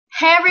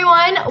Hey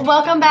everyone,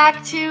 welcome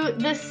back to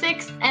the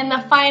sixth and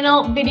the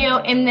final video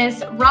in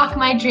this Rock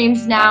My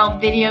Dreams Now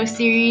video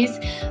series.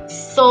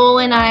 Soul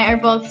and I are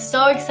both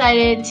so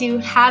excited to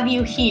have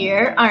you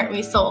here, aren't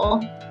we,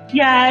 Soul?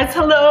 Yes,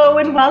 hello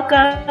and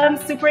welcome. I'm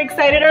super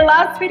excited, our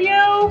last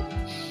video.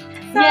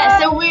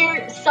 So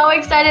we're so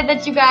excited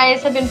that you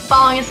guys have been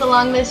following us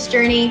along this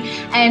journey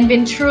and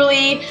been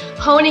truly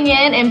honing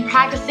in and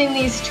practicing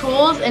these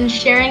tools and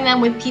sharing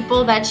them with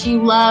people that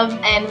you love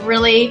and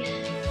really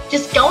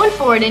just going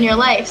for it in your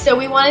life. So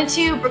we wanted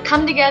to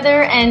come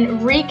together and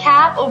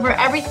recap over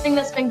everything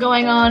that's been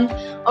going on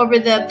over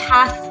the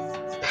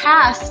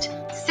past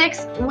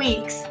 6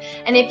 weeks.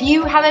 And if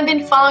you haven't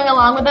been following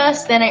along with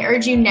us, then I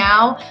urge you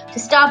now to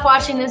stop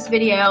watching this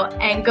video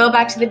and go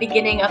back to the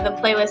beginning of the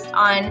playlist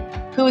on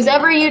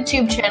whoever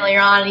YouTube channel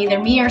you're on, either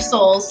me or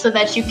Soul's, so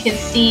that you can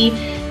see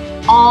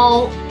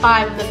all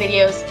 5 of the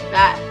videos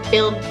that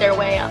build their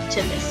way up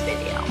to this video.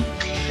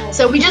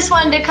 So we just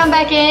wanted to come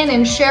back in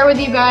and share with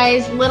you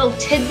guys little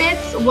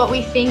tidbits, what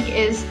we think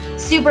is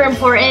super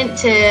important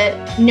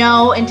to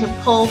know and to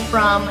pull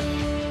from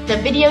the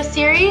video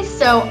series.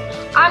 So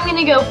I'm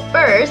gonna go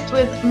first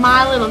with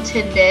my little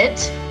tidbit,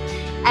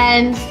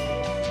 and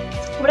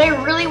what I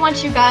really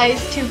want you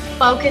guys to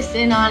focus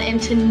in on and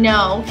to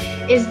know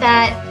is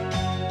that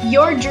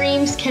your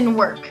dreams can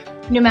work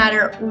no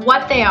matter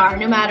what they are,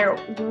 no matter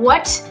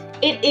what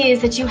it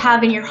is that you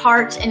have in your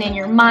heart and in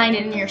your mind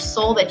and in your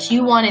soul that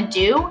you want to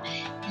do.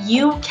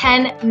 You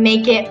can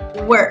make it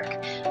work,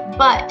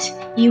 but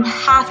you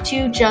have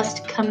to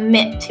just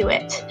commit to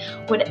it.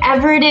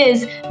 Whatever it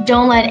is,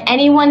 don't let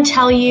anyone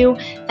tell you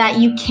that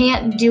you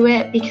can't do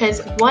it,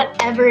 because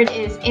whatever it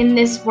is in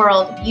this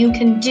world, you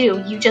can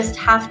do. You just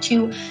have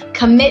to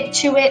commit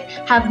to it,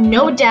 have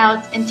no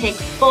doubts, and take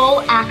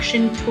full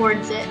action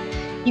towards it.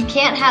 You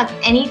can't have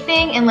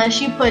anything unless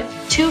you put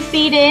 2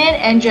 feet in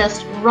and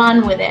just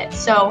run with it.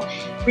 So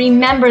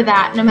remember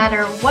that no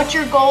matter what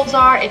your goals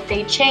are, if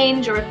they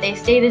change or if they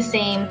stay the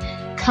same,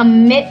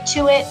 commit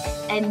to it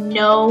and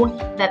know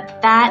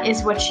that that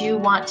is what you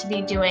want to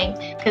be doing,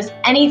 because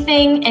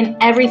anything and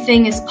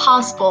everything is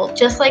possible.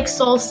 Just like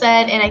Soul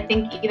said, and I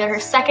think either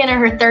her second or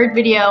her third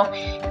video,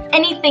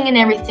 anything and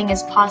everything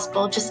is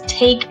possible. Just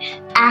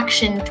take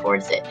action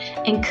towards it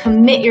and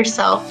commit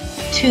yourself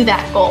to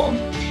that goal.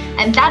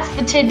 And that's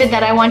the tidbit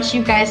that I want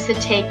you guys to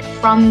take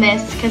from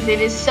this, because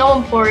it is so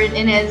important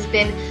and has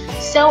been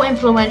so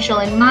influential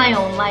in my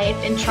own life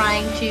in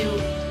trying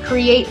to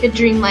create the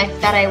dream life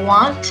that I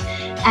want.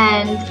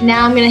 And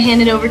now I'm going to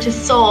hand it over to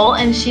Soul,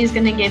 and she's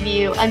going to give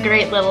you a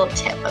great little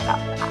tip about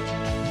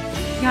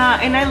that. Yeah,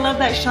 and I love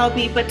that,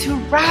 Shelby. But to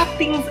wrap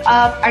things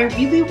up, I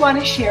really want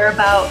to share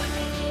about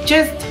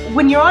just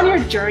when you're on your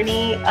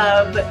journey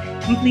of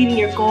completing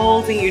your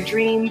goals and your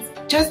dreams,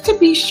 just to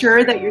be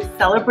sure that you're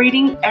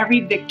celebrating every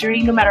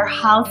victory, no matter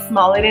how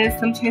small it is.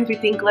 Sometimes we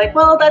think like,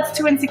 well, that's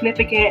too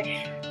insignificant,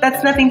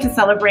 that's nothing to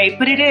celebrate,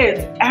 but it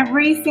is.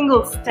 Every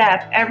single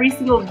step, every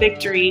single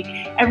victory,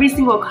 every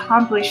single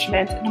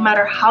accomplishment, no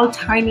matter how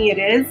tiny it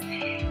is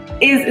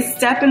a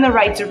step in the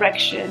right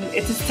direction.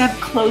 It's a step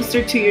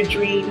closer to your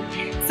dream.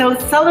 So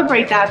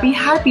celebrate that, be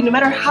happy, no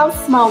matter how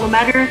small, no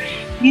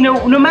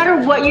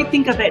matter what you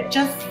think of it,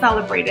 just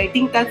celebrate. I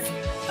think that's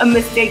a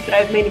mistake that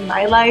I've made in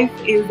my life,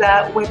 is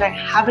that when I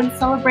haven't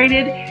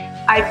celebrated,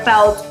 I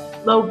felt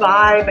low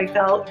vibe, I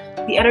felt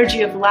the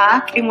energy of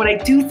lack, and when I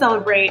do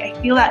celebrate,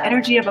 I feel that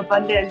energy of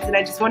abundance, and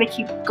I just want to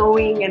keep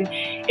going, and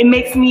it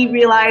makes me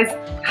realize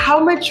how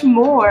much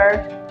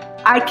more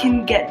I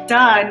can get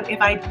done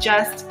if I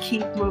just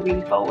keep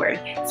moving forward.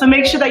 So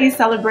make sure that you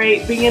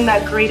celebrate, bring in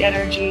that great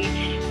energy,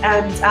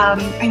 and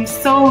I'm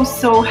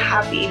so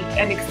happy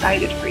and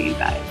excited for you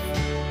guys.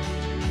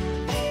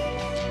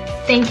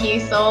 Thank you,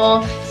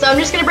 Soul. So I'm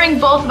just going to bring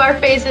both of our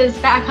faces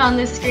back on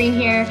the screen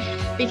here,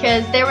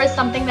 because there was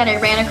something that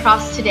I ran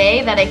across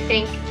today that I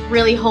think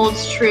really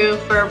holds true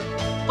for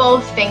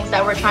both things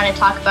that we're trying to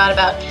talk about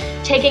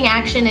taking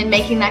action and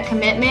making that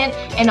commitment,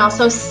 and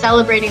also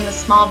celebrating the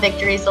small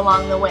victories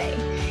along the way.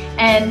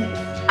 And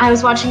I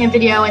was watching a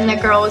video and the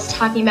girl was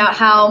talking about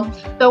how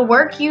the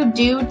work you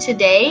do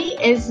today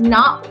is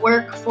not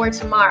work for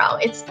tomorrow.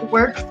 It's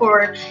work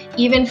for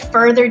even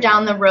further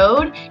down the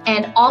road,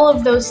 and all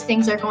of those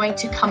things are going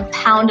to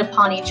compound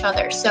upon each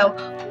other. So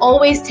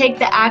always take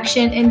the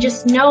action, and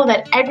just know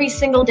that every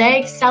single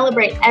day,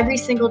 celebrate every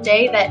single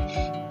day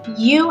that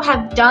you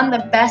have done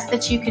the best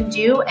that you can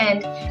do,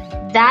 and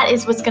that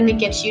is what's going to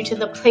get you to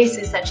the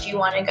places that you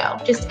want to go.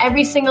 Just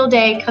every single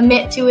day,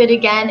 commit to it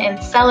again and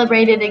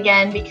celebrate it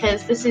again,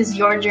 because this is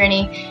your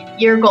journey,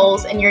 your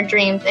goals, and your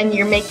dreams, and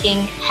you're making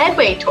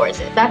headway towards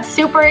it. That's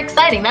super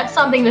exciting. That's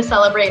something to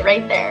celebrate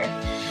right there.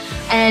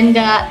 And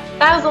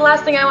that was the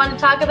last thing I wanted to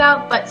talk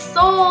about, but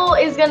Soul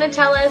is going to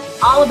tell us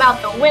all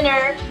about the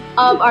winner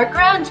of our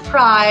grand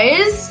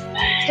prize.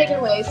 Take it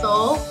away,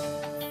 Soul.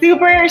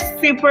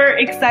 Super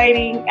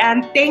exciting,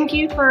 and thank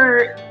you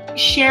for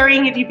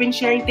sharing. If you've been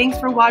sharing, thanks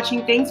for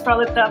watching, thanks for all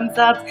the thumbs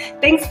ups,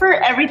 thanks for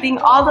everything,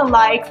 all the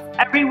likes,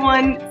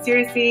 everyone.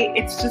 Seriously,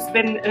 it's just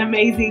been an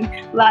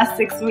amazing last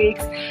 6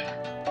 weeks.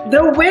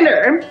 The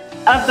winner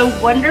of the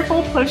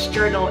wonderful push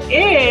journal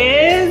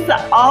is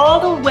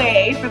all the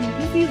way from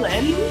New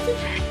Zealand,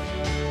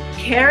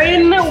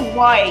 Karen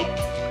White.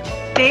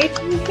 Thank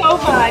you so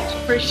much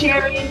for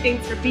sharing.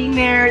 Thanks for being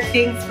there.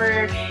 Thanks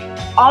for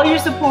all your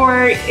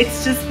support.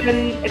 It's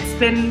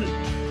been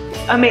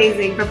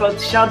amazing for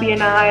both Shelby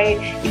and I,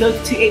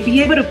 to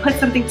be able to put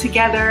something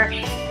together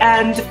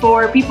and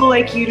for people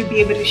like you to be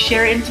able to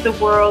share it into the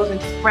world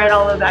and spread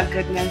all of that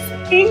goodness.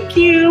 Thank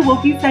you.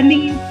 We'll be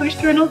sending you push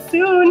journal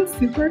soon.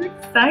 Super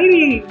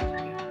exciting.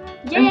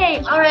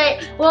 Yay. All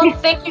right. Well,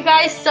 thank you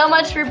guys so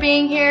much for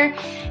being here.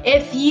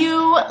 If you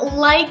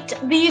liked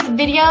these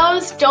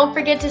videos, don't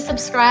forget to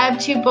subscribe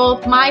to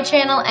both my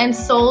channel and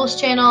Soul's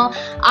channel.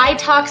 I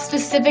talk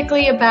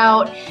specifically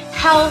about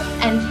health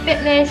and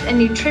fitness and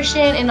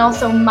nutrition and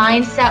also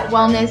mindset,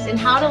 wellness, and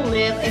how to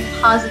live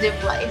a positive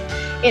life.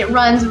 It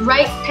runs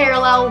right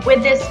parallel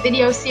with this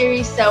video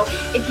series, so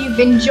if you've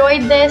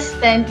enjoyed this,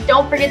 then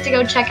don't forget to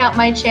go check out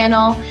my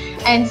channel.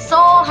 And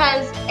Soul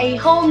has a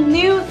whole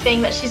new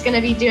thing that she's going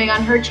to be doing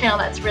on her channel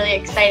that's really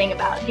exciting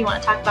about. Do you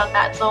want to talk about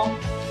that, Soul?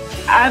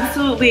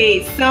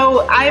 Absolutely.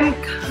 So I'm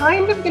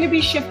kind of going to be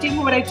shifting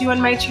what I do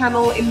on my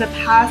channel. In the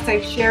past,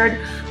 I've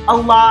shared a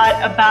lot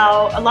of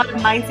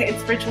mindset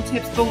and spiritual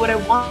tips, but what I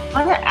want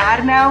to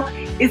add now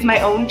is my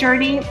own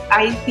journey.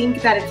 I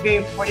think that it's very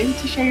important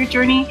to share your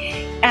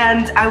journey,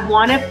 and I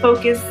want to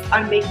focus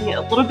on making it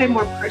a little bit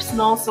more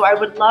personal. So I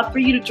would love for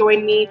you to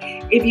join me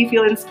if you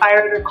feel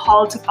inspired or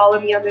called to follow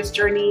me on this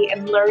journey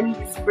and learn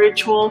these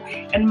spiritual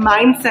and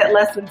mindset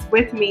lessons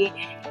with me.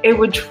 It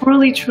would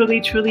truly,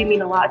 truly, truly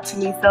mean a lot to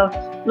me. So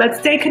let's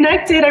stay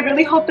connected. I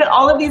really hope that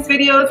all of these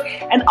videos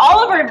and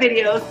all of our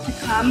videos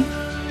to come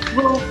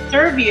will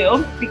serve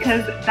you,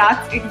 because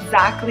that's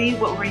exactly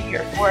what we're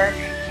here for.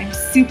 I'm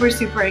super,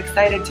 super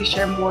excited to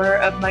share more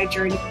of my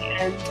journey,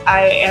 and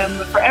I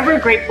am forever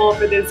grateful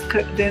for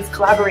this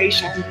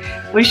collaboration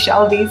with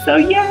Shelby. So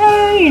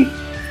yay!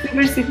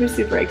 Super, super,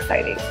 super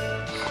exciting.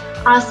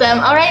 Awesome.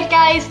 All right,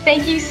 guys,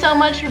 thank you so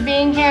much for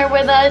being here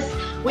with us.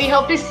 We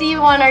hope to see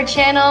you on our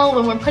channel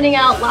when we're putting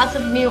out lots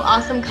of new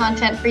awesome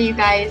content for you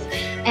guys,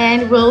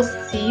 and we'll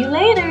see you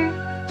later.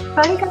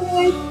 Bye,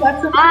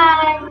 guys.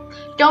 Bye.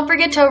 Don't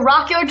forget to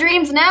rock your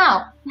dreams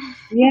now.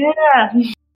 Yeah.